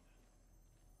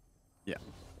 Yeah.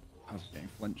 I was getting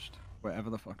flinched wherever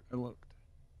the fuck I looked.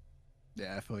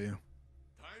 Yeah, I feel you.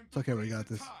 Time It's okay, we got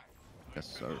this. Yes,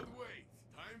 sir. Cannot wait.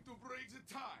 Time to break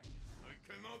the tie. I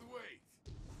cannot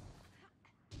wait.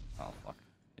 Oh, fuck.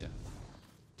 Yeah.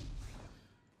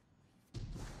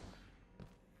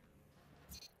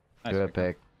 Nice. Good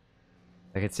pick.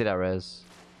 I can see that res.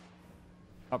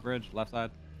 Top bridge, left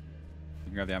side. You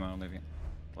can grab the ammo and leave it.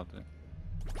 Left it.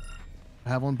 I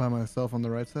have one by myself on the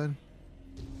right side.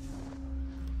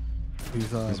 He's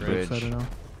He's bridge bridge. side now.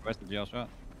 Where's the GL shot?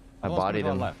 I Oh, bodied he's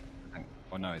on him. left.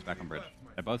 Oh no, he's back on bridge.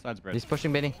 Yeah, both sides bridge. He's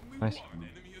pushing Benny. Nice. One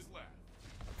enemy is left.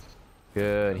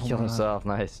 Good. He Oh killed my. himself.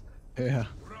 Nice. Yeah.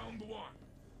 Round 1.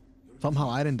 Somehow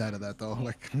I didn't die to that though.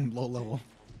 Like low level.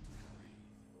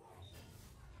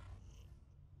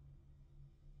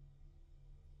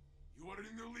 You are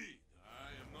in the lead. I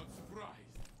am not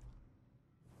surprised.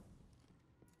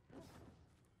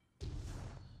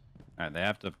 Alright, they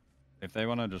have to. If they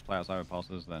want to just play outside with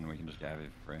pulses, then we can just get heavy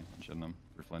for free and shouldn't them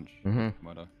for flinch. Mhm.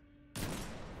 Moto.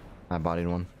 I bodied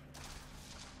one.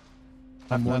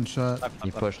 I'm one left, shot. left, He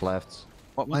left. pushed left.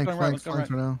 What, what's Flank, going right? flank, What's going flank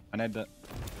right? for now. I need that.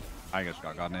 I just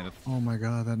got god naded. Oh my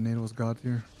god, that nade was god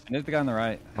tier. I need the guy on the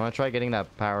right. I'm gonna try getting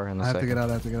that power in a I have to second. get out,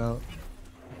 I have to get out.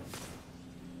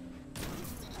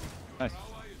 Nice.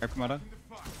 Go for Moto.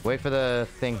 Wait for the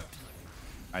thing.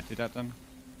 I two-tapped him.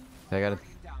 I got it.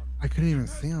 I couldn't even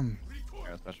see him. I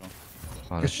got special.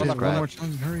 Oh, Good this shit, shit's one cracked. more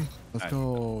challenge, hurry. Let's Nice.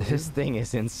 go. This thing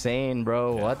is insane,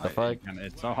 bro. What the Yeah, fuck? and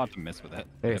it's so hard to miss with it.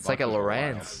 Dude, it's like a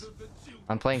Lorentz.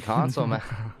 I'm playing console, man.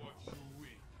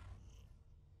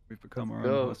 We've become our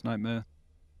Go. own worst nightmare.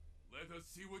 Let us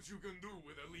see what you can do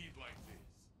with a lead like this.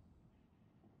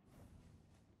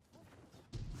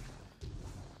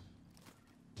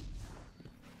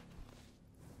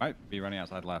 Might be running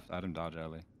outside left. I had him dodge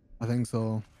early. I think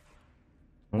so.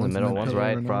 One's in One's the middle, mid one's pillar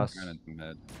right right now. across. Ran into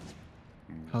mid.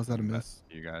 How's that a miss?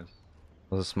 You guys.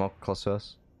 There's a smoke close to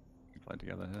us. We play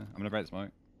together here. I'm gonna break smoke.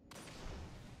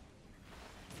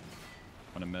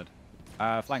 On a mid.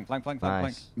 Flank.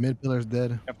 Nice. Mid pillar's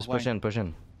dead. Careful Just flank. push in, push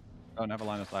in. Don't have a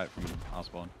line of sight from our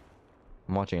spawn.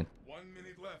 I'm watching it. 1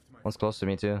 minute left, my One's close to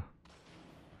me too.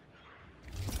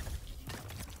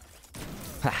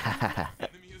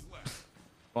 Enemy is left.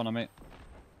 Spawn on me.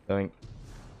 Going.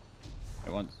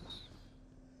 At once.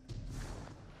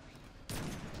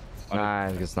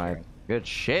 Nice, good snipe. Good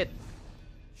shit.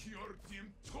 Your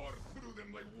team tore through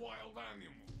them like wild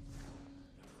animals.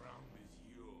 The round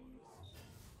is yours.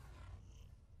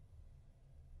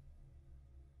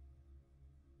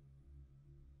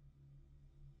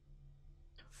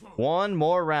 One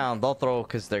more round. They'll throw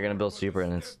because they're gonna build super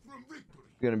and it's From victory.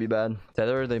 gonna be bad.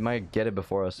 Tether, they might get it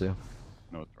before us too.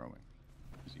 No throwing.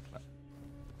 Easy clap.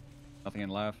 Nothing in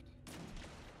left.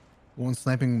 One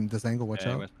sniping this angle. Watch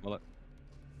Yeah, out. where's the bullet?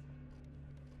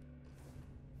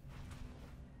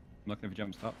 I'm looking if he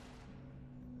jumps up.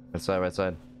 Right side, right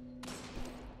side.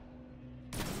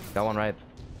 Got one right.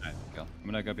 Alright, go. I'm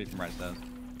gonna go beat from right stairs.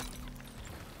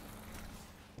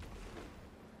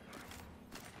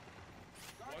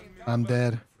 I'm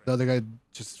dead. The other guy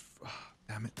just.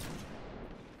 Damn it.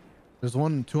 There's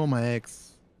two on my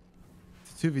X.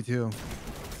 It's 2v2.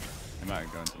 He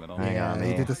might go into the middle. Hang Yeah, on,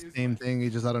 he me. did the same thing. He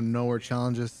just out of nowhere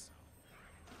challenges.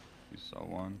 You saw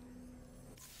one.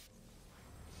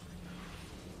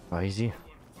 Oh, easy.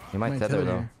 He might Might tether tether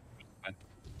though. here.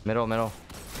 Middle, middle.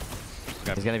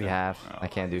 This He's gonna be guy- half. Oh, I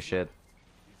can't do shit.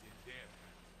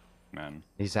 Man.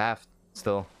 He's half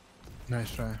still.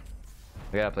 Nice try.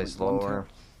 We gotta play slower.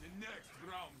 The next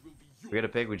round will be yours. We get a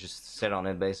pig, we just sit on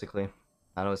it basically.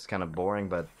 I know it's kind of boring,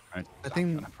 but Right. I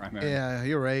think. On a primary. Yeah,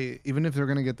 you're right. Even if they're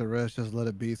gonna get the rest, just let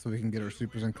it be so we can get our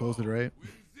supers and close it, right?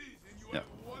 With this, and you Yeah. have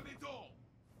won it all.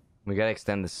 we gotta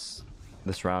extend this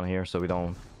round here so we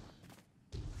don't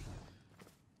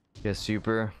get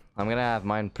super. I'm gonna have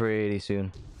mine pretty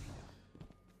soon.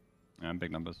 Yeah,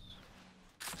 big numbers.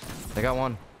 I got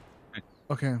one.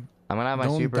 Okay. I'm gonna have my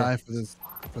Don't super. die for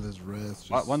this res.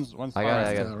 Just... One's I got far. it.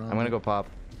 I got it. around I'm gonna it. go pop.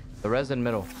 The res in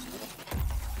middle.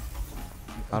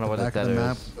 I don't know what the back of tether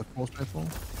map, is. the post rifle.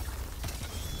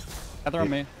 Tether on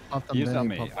me. Pop them He's then, on you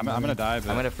me. pop I'm them gonna then. die, but...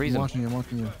 I'm gonna freeze I'm him. watching you. I'm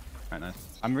watching you. Alright,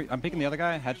 nice. I'm peeking the other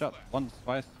guy. Headshot. Once,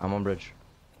 twice. I'm on bridge.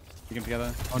 Peek him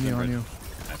together. On you. Then On bridge. you.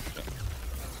 Nice, good job.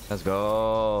 Let's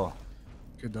go.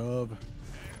 Good dub.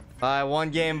 Alright, one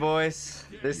game, boys.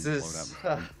 This You is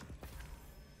blow it up.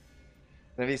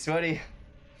 gonna be sweaty.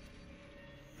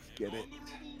 Get it.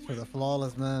 For the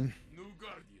flawless man. New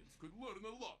Guardians could learn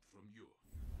a lot from you.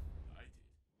 I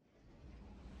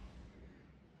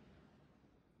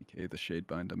did. Okay, the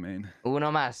Shadebinder main.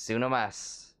 Uno más, uno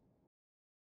más.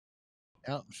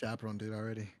 Yeah, chaperone dude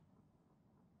already.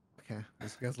 Okay,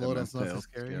 this guy's low. That's not so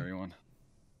scary. one.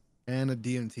 And a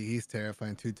DMT. He's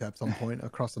terrifying. 2 taps on point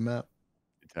across the map.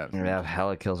 Taps. They have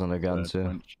hella kills on their gun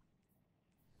too.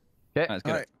 Okay. Let's get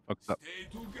Alright. it. Focus up. Stay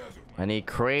together, I need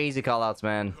crazy callouts,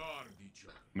 man. guard each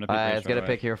other. I'm gonna pick Alright, base let's get a right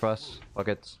pick away. here for us. Fuck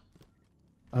it.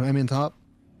 I'm in top.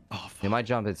 Oh, You might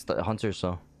jump. It's the hunter,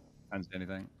 so. Can't see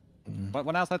anything. Mm.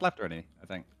 One outside left already, I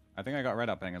think. I think I got red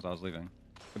up ping as I was leaving.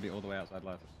 Could be all the way outside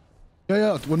left.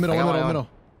 Yeah. One middle. I got One one. middle.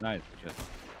 Nice. Shit.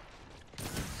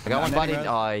 I got No, one I'm body. netting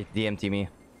Oh, he DMT me.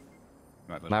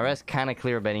 Right, My res kind of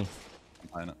clear, Benny. I'm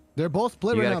playing it. They're both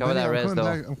split You right gotta now. cover Benny, that res, I'm though.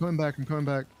 coming back. I'm coming back. I'm coming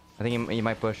back. I think he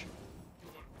might push.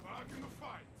 Back in the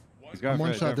fight. He's going I'm for one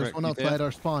it, shot. going for There's it. one You see outside it?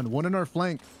 our spawn. One in our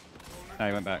flank. No,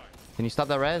 he went back. Can you stop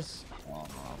that res? Oh,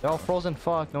 They're all frozen.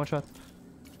 Fuck, no one shot.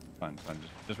 fine.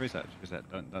 Just reset.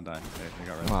 Don't die. They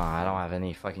got red. Oh, I don't have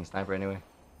any fucking sniper anyway.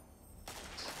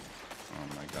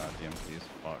 Oh my god, DMT is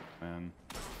fucked, man.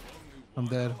 I'm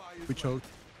dead. We choked.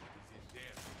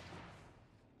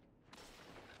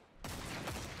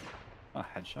 Oh,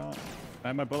 headshot.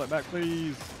 Have my bullet back,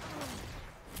 please.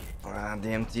 Ah,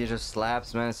 DMT just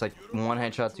slaps, man. It's like one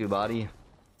headshot to your body.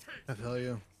 I tell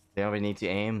you. They don't even need to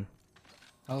aim.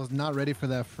 I was not ready for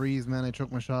that freeze, man. I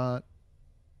choked my shot.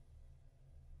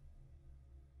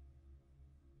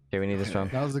 Okay, we need this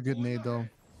round. That was a good nade, though.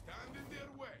 Stand in their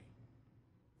way.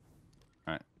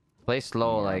 Alright. Play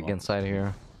slow, More like ammo. inside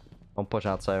here. Don't push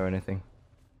outside or anything.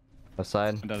 Left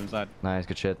side. I'm dead inside. Nice,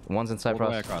 good shit. One's inside All for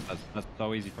the way us. across. That's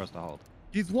so easy for us to hold.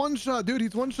 He's one shot, dude.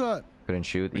 He's one shot. Couldn't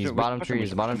shoot. We He's should- bottom push him, tree. we He's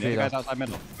should bottom push him. tree. The other though. guy's outside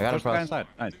middle. I got him Push the guy cross. inside.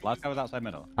 Nice. Last guy was outside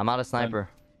middle. I'm out of sniper.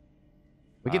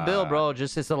 We can build, bro.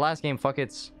 Just it's the last game. Fuck it.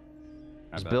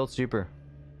 Just build super.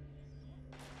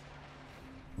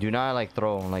 Do not like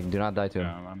throw. Like do not die to him.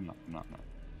 Yeah, I'm not.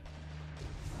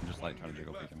 I'm just like trying to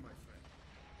jiggle peek him.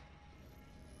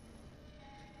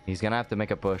 He's gonna have to make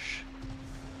a push.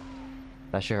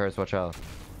 That shit hurts. Watch out.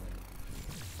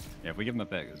 Yeah, if we give him a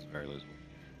pick, it's very losable.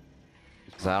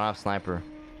 Cause I don't have sniper.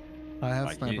 I have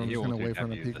Like, sniper. I'm he just gonna will wait for him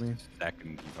to two-tap you peek me. the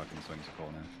second he fucking swings the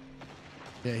corner.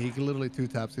 Yeah, he can literally 2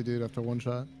 taps you, dude, after one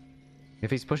shot. If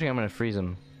he's pushing, I'm gonna freeze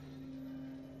him.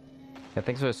 Yeah,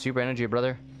 thanks for the super energy,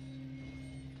 brother.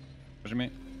 Pushing me.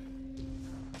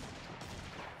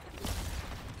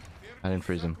 I didn't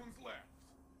freeze him. Seconds left.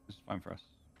 It's fine for us.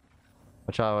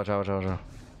 Watch out, watch out, watch out, watch out.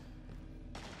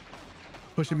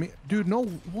 Pushing me. Dude, no.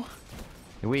 What?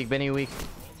 You're weak, Benny, you're weak.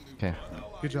 Okay.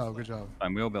 Good job, good job.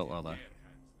 Fine, we all built well though.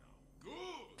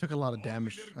 Took a lot of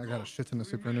damage. I got a shit ton of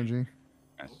super energy.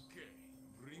 Nice.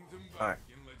 Bring them back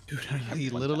and let's Dude, he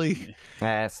literally.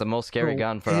 Yeah, it's the most scary Bro,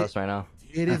 gun for us right now.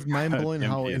 It is mind blowing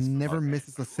how Empty it as never fuck.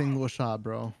 misses a single shot,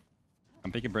 bro.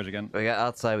 I'm peeking bridge again. We got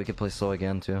outside, we could play slow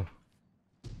again too.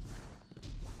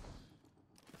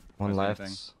 One Where's left.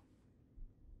 anything?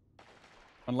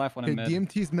 One left, one Okay, in mid.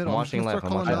 DMT's middle. I'm I'm just watching gonna left, start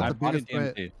I'm calling watching out the left.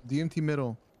 biggest threat. DMT. DMT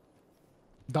middle.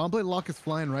 Downblade lock is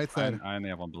flying right side. I only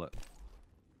have one bullet.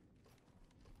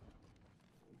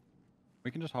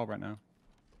 We can just hold right now.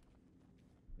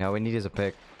 Yeah, we need is a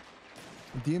pick.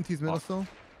 DMT's middle Fuck. still.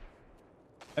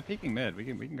 They're peeking mid. We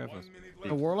can go for 1 this. minute The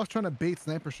left. Warlock's trying to bait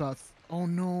sniper shots. Oh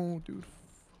no, dude.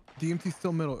 DMT's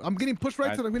still middle. I'm getting pushed right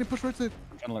Right. side. I'm getting pushed right side.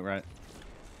 I'm trying to look right.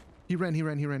 He ran.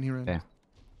 Okay.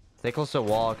 Stay close to the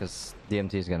wall because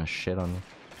DMT is gonna shit on you.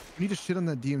 You need to shit on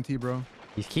that DMT, bro.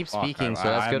 He keeps Fuck, speaking, I so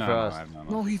that's have good no for ammo, us. I have no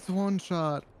ammo. No, he's one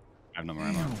shot. I have no more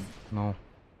ammo. Damn. No.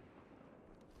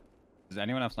 Does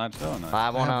anyone have snipes still or no? I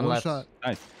have I one have on one left. shot.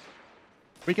 Nice.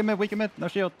 Weak in mid, weak in mid. No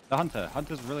shield. The hunter.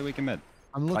 Hunter's really weak in mid.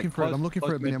 I'm looking Like, for it. close- I'm looking close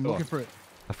for it, to Benny. mid I'm door. looking for it.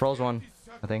 I froze one,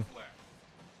 I think. Seconds left.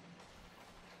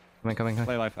 Coming, coming, coming.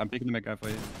 Play life. I'm peeking the mid guy for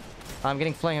you. I'm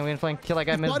getting flanked, I'm getting flanked. Kill that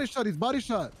guy He's mid. body shot. He's body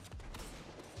shot.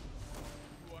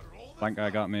 Flank guy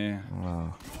got me.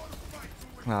 Oh.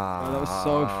 Oh, that was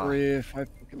so Ah. free. If I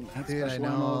fucking had Dude, I special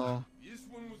ammo know. This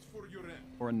one was for your end.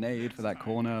 or a nade for that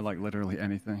corner, like literally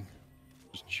anything.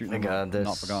 Just shooting I them got up, this.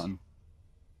 not forgotten.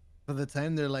 By the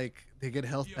time they're like, they get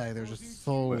health back, they're just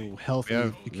so healthy. We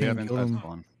have You can't kill inside them.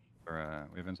 spawn. For,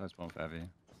 we have inside spawn for heavy.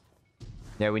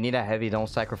 Yeah, we need a heavy, don't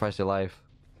sacrifice your life.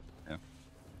 Yeah.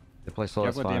 They play slow, You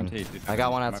that's have one fine. DMT, dude. I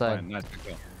got one Am I outside. fine? Nice, good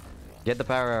kill. Get the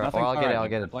power, Nothing or I'll far get it, right, I'll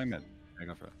get it. Play mid. Yeah,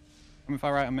 go for it. Come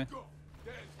far right on me.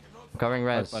 I'm covering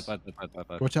res. Watch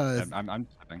Watch out. Yeah, I'm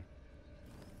stepping.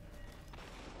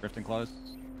 Drifting close.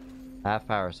 I have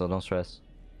power, so don't stress.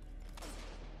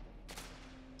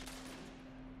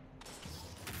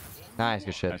 Nice,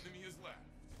 good shit. Nice.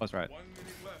 Close right. 1 minute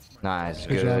left. Nice,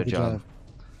 Good good, job. job.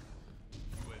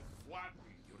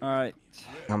 Alright.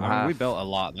 I'm I mean, we half. built a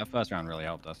lot. That first round really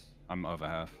helped us. I'm over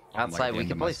half. I'm, like, Outside, at the we end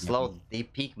can of my play slow. sniffles. They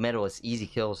peak middle, it's easy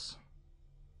kills.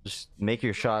 Just make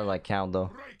your shot like count though.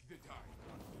 Break the tie.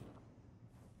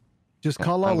 Just Yeah,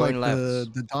 call I'm out like going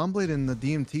the Dawnblade and the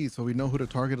DMT so we know who to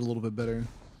target a little bit better.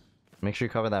 Make sure you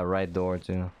cover that right door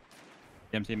too.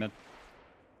 DMT mid.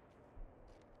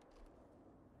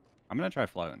 I'm gonna try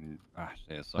float and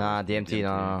shit, it's so Nah, risky. DMT,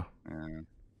 no. Yeah.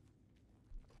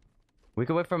 We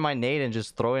could wait for my nade and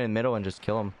just throw it in the middle and just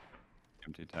kill him.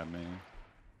 DMT tab me.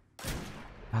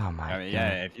 Oh my I mean, god.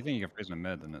 yeah, if you think you can freeze him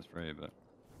mid, then it's free, but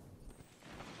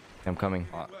I'm coming.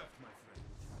 fuck. Left, my friend.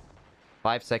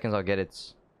 5 seconds, I'll get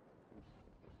it.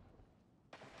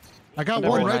 I got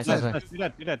Never one mind, right nice, side. nice. Do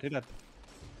that.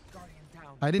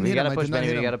 I didn't We hit him. gotta I push, did not Benny,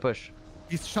 hit we him. gotta push.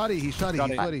 He's shoddy. He's shoddy. He's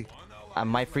Shoddy. sweaty. I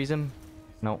might freeze him.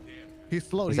 No. He's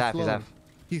slow. He's He's half, he's slow. half.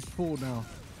 He's full now.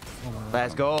 Oh my God.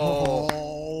 Let's go.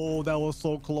 Oh, that was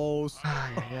so close.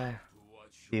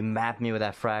 He mapped me with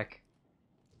that frack.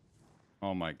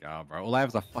 Oh my god, bro. All I have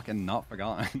is a fucking nut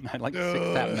forgotten. I like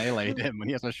 6-tap melee him when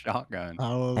he has a shotgun.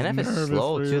 I was And if it's nervous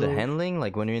slow for too, the you. handling,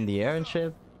 like when you're in the air and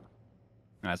shit.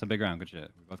 Nah, it's a big round. Good shit.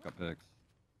 We both got picks.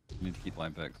 We need to keep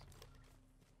playing picks.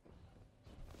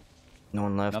 No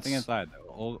one left. Nothing inside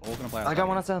though. All gonna play outside. I got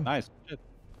one outside. Nice. Shit.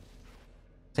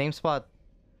 Same spot.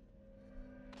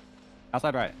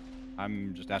 Outside right.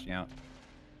 I'm just dashing out.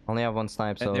 Only have one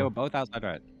snipe, They so were both outside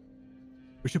right.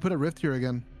 We should put a rift here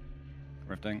again.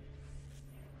 Rifting.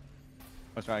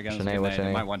 Let's try again. What's your Let's name? get What's your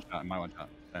nade. name? Might one shot. Might one shot.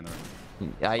 Stay in the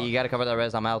room. yeah, you gotta cover that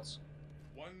res. I'm out.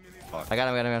 1 minute Fuck. I got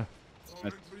him. I got him.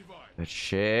 Nice. Good Last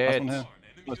shit. one here.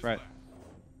 Close right.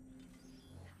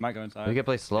 Might go inside. We can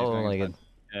play He's slow. going Like, inside.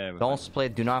 Yeah, we're don't fine.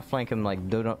 split. Do not flank him. Like,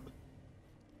 do not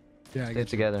Yeah, I stay get you.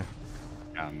 together.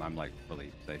 Yeah, I'm like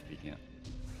fully safe peeking it.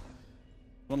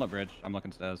 One look bridge. I'm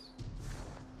looking stairs.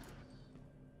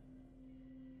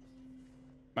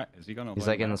 Right, is he gonna? He's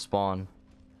like in the spawn.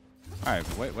 Alright,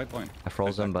 wait point. I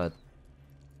froze him, but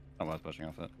Not worth pushing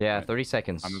off it. yeah, Right. 30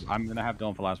 seconds. I'm gonna have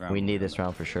Dawn for last round. We need this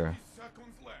round for sure. Seconds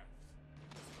left.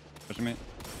 Pushing me.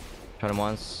 Try him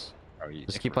once. Oh, you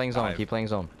Just dick keep for playing zone. five. Keep playing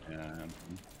zone. Yeah.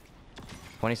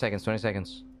 20 seconds. 20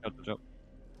 seconds. Jump.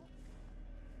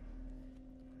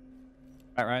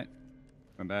 Right.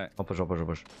 Going back. I'll push. I'll push. I'll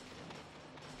push.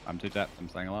 I'm 2 tapped. I'm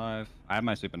staying alive. I have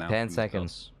my super now. 10 I'm still-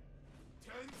 seconds.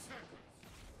 10 seconds.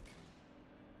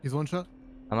 He's one shot.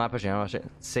 I'm not pushing. I'm not pushing.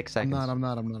 6 I'm seconds. not. I'm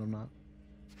not. I'm not. I'm not.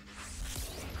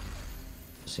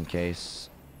 just in case.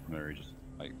 Or just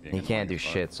like being He in the can't do wrong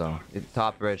spot. shit, so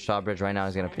top bridge right now.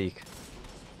 He's gonna peek.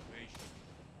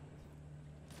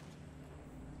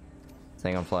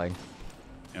 Staying on flag.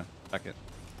 Yeah, back it.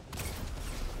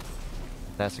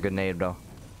 That's a good nade, though.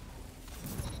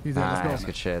 He's there. Let's Nice, go.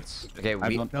 good shits. Okay, I've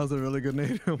we, done- That was a really good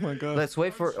nade. Oh my god. let's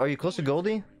wait for. Are you close to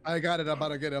Goldie? I got it. I'm about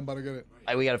to get it. I'm about to get it.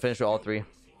 We gotta finish with all three.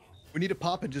 We need to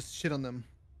pop and just shit on them.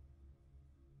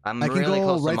 I'm I can really go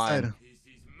close right to mine. side.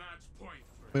 This is match point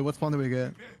for Wait, what spawn do we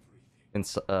get?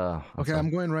 Okay, I'm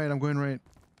going right. I'm going right.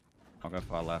 I'll go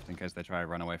far left in case they try to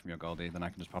run away from your Goldie. Then I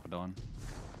can just pop it on.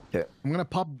 I'm gonna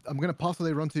pop. I'm gonna pop so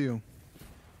they run to you.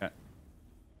 Okay.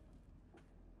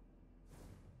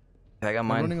 I got They're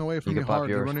mine. running away from You me can pop hard.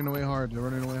 They're yours. running away hard. They're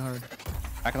running away hard.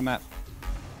 Back of the map.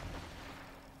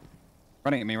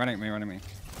 Running at me, running at me, running at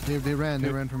me. They ran. They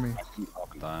ran from me.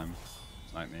 Up in time.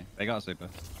 Snipe me. They got a super.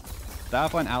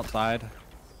 Dav went outside.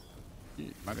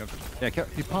 He might be able to... Yeah, kill.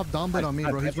 He popped down blade on me,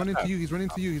 bro. He's running to you. He's running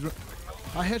to you.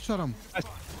 I headshot him.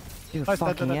 Dude, Nice,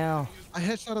 fucking nice. hell. I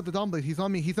headshot at the down blade. He's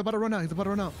on me. He's about to run out. He's about to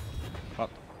run out.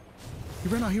 Popped. He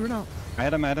ran out. He ran out. I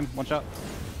hit him, One shot.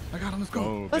 I got him. Let's go.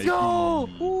 Oh, Let's baby. go!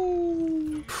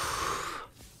 Ooh.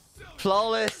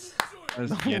 Flawless.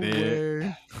 Let's get it.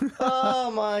 Way.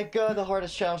 Oh my god, the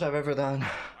hardest challenge I've ever done.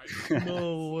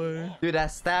 No way. Dude, that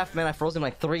staff, man, I froze him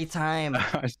like 3 times.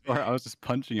 I swear, I was just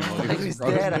punching him while Like he he's was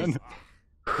dead. frozen.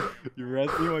 You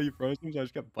rezzed me while you froze him, so I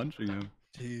just kept punching him.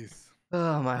 Jeez.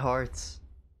 Oh, my heart.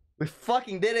 We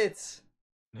fucking did it.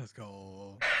 Let's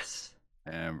go. Yes.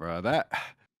 Damn, bro, that...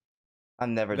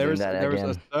 I'm never There doing was, that there was again.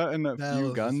 a certain That few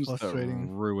was guns that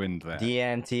frustrating. ruined that.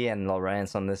 DNT and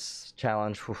Lawrence on this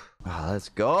challenge. Whew. Ah, let's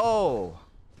go.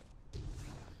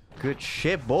 Good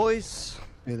shit, boys.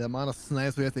 Hey, the amount of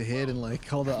snipes we have to hit and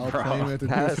like all the Bro, outplaying we have to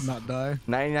do that's- to not die.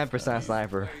 99%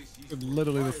 sniper.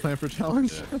 Literally the sniper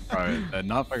challenge. Bro,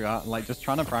 not forgot. Like, just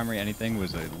trying to primary anything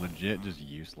was a legit just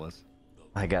useless.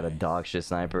 I got a dog shit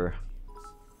sniper.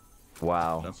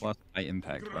 Wow. That plus high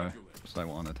impact, bro. Just what I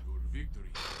wanted. your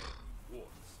victory.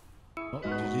 Oh,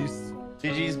 GG's.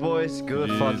 GG's, boys. Good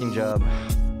GG's. fucking job.